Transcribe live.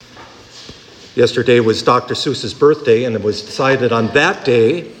Yesterday was Dr. Seuss's birthday, and it was decided on that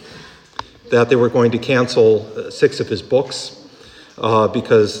day that they were going to cancel 6 of his books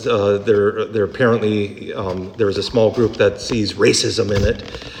because there apparently there's a small group that sees racism in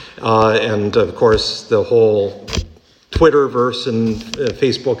it. And of course, the whole Twitterverse and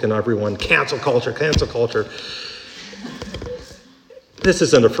Facebook and everyone, cancel culture, cancel culture. This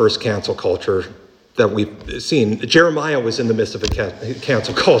isn't the first cancel culture that we've seen. Jeremiah was in the midst of a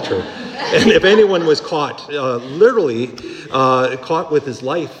cancel culture. And if anyone was caught, literally caught with his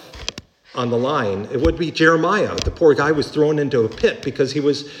life on the line, it would be Jeremiah. The poor guy was thrown into a pit because he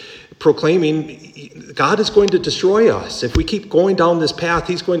was proclaiming, God is going to destroy us. If we keep going down this path,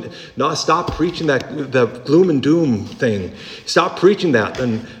 he's going to stop preaching the gloom and doom thing. Stop preaching that.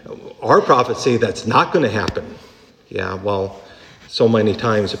 And our prophets say that's not going to happen. Yeah, well, so many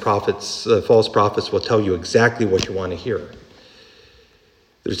times the false prophets will tell you exactly what you want to hear.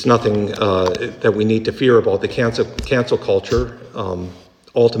 There's nothing that we need to fear about the cancel culture,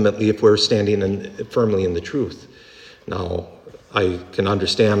 ultimately, if we're standing firmly in the truth. Now, I can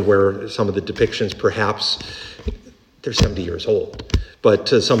understand where some of the depictions perhaps, they're 70 years old, but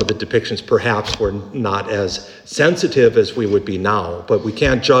some of the depictions perhaps were not as sensitive as we would be now. But we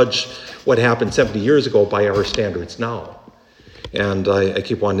can't judge what happened 70 years ago by our standards now. And I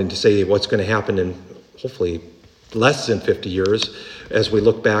keep wanting to say what's going to happen in hopefully less than 50 years as we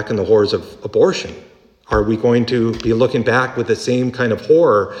look back in the horrors of abortion. Are we going to be looking back with the same kind of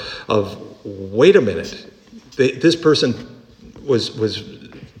horror of, wait a minute, this person was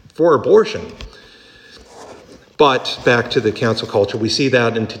for abortion? But back to the cancel culture, we see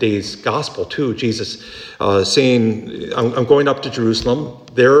that in today's gospel too. Jesus saying, I'm going up to Jerusalem.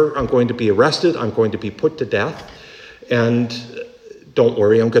 There I'm going to be arrested. I'm going to be put to death. And don't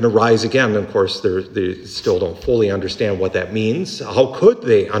worry, I'm going to rise again. And of course, they still don't fully understand what that means. How could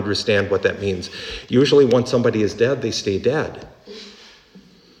they understand what that means? Usually when somebody is dead, they stay dead.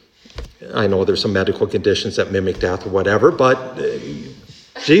 I know there's some medical conditions that mimic death or whatever, but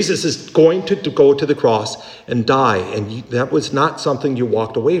Jesus is going to go to the cross and die. And that was not something you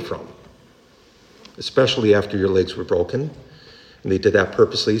walked away from, especially after your legs were broken. And they did that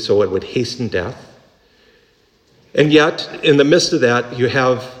purposely so it would hasten death. And yet, in the midst of that, you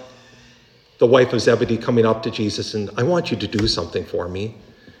have the wife of Zebedee coming up to Jesus and, I want you to do something for me.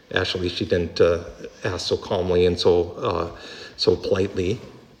 Actually, she didn't ask so calmly and so politely.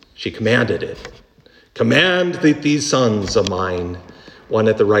 She commanded it. Command these sons of mine, one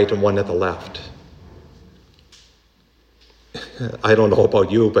at the right and one at the left. I don't know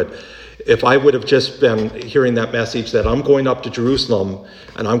about you, but if I would have just been hearing that message that I'm going up to Jerusalem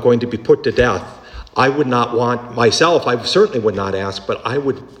and I'm going to be put to death, I would not want myself, I certainly would not ask, but I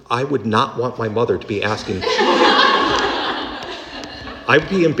would not want my mother to be asking. I'd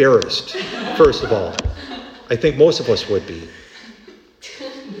be embarrassed, first of all. I think most of us would be.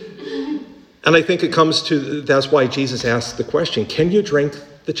 And I think it comes to, that's why Jesus asks the question, can you drink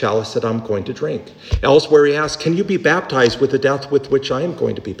the chalice that I'm going to drink? Elsewhere he asks, can you be baptized with the death with which I am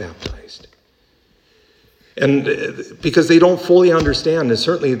going to be baptized? And because they don't fully understand, and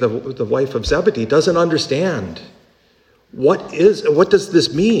certainly the wife of Zebedee doesn't understand, what does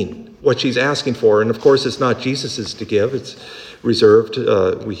this mean, what she's asking for? And of course, it's not Jesus's to give, it's reserved,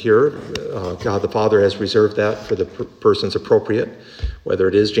 we hear, God the Father has reserved that for the persons appropriate. Whether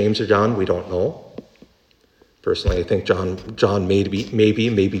it is James or John, we don't know. Personally, I think John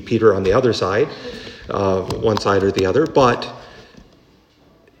maybe Peter on the other side, one side or the other, but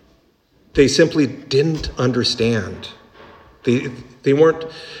they simply didn't understand. They weren't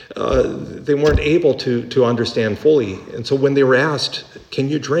able to understand fully. And so when they were asked, can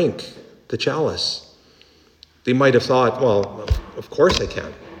you drink the chalice? They might have thought, well, of course I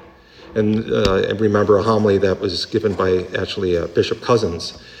can. And I remember a homily that was given by actually Bishop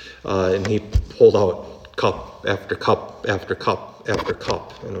Cousins. And he pulled out cup after cup after cup after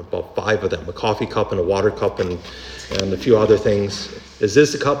cup, and about 5 of them, a coffee cup and a water cup and a few other things. Is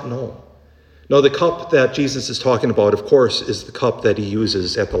this the cup? No. No, the cup that Jesus is talking about, of course, is the cup that he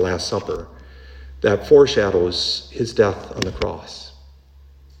uses at the Last Supper that foreshadows his death on the cross.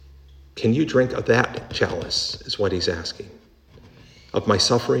 Can you drink of that chalice, is what he's asking. Of my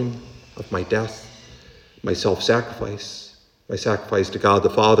suffering, of my death, my self-sacrifice, my sacrifice to God the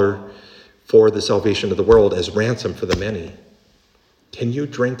Father for the salvation of the world as ransom for the many. Can you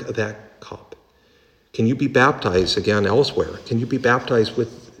drink of that cup? Can you be baptized again elsewhere? Can you be baptized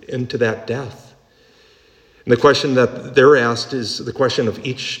into that death? And the question that they're asked is the question of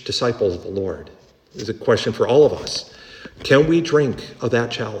each disciple of the Lord. It's a question for all of us. Can we drink of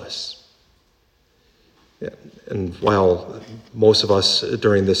that chalice? And while most of us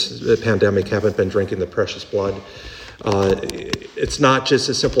during this pandemic haven't been drinking the precious blood, it's not just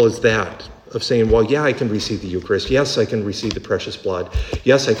as simple as that, of saying, well, yeah, I can receive the Eucharist. Yes, I can receive the precious blood.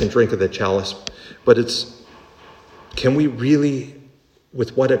 Yes, I can drink of the chalice. But can we really,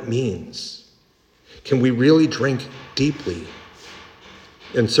 with what it means, can we really drink deeply,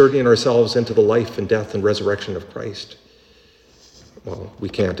 inserting ourselves into the life and death and resurrection of Christ? Well, we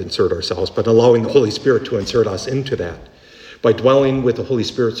can't insert ourselves, but allowing the Holy Spirit to insert us into that by dwelling with the Holy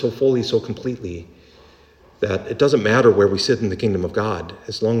Spirit so fully, so completely, that it doesn't matter where we sit in the kingdom of God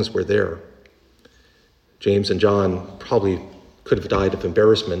as long as we're there. James and John probably could have died of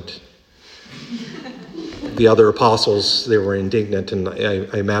embarrassment. The other apostles, they were indignant, and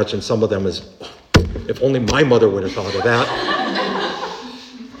I imagine some of them as, if only my mother would have thought of that.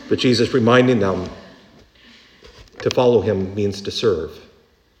 But Jesus reminding them, to follow him means to serve.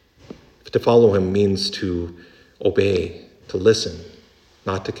 To follow him means to obey, to listen,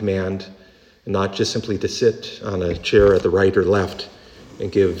 not to command, and not just simply to sit on a chair at the right or left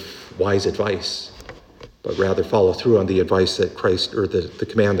and give wise advice, but rather follow through on the advice that Christ, or the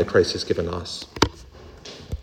command that Christ has given us.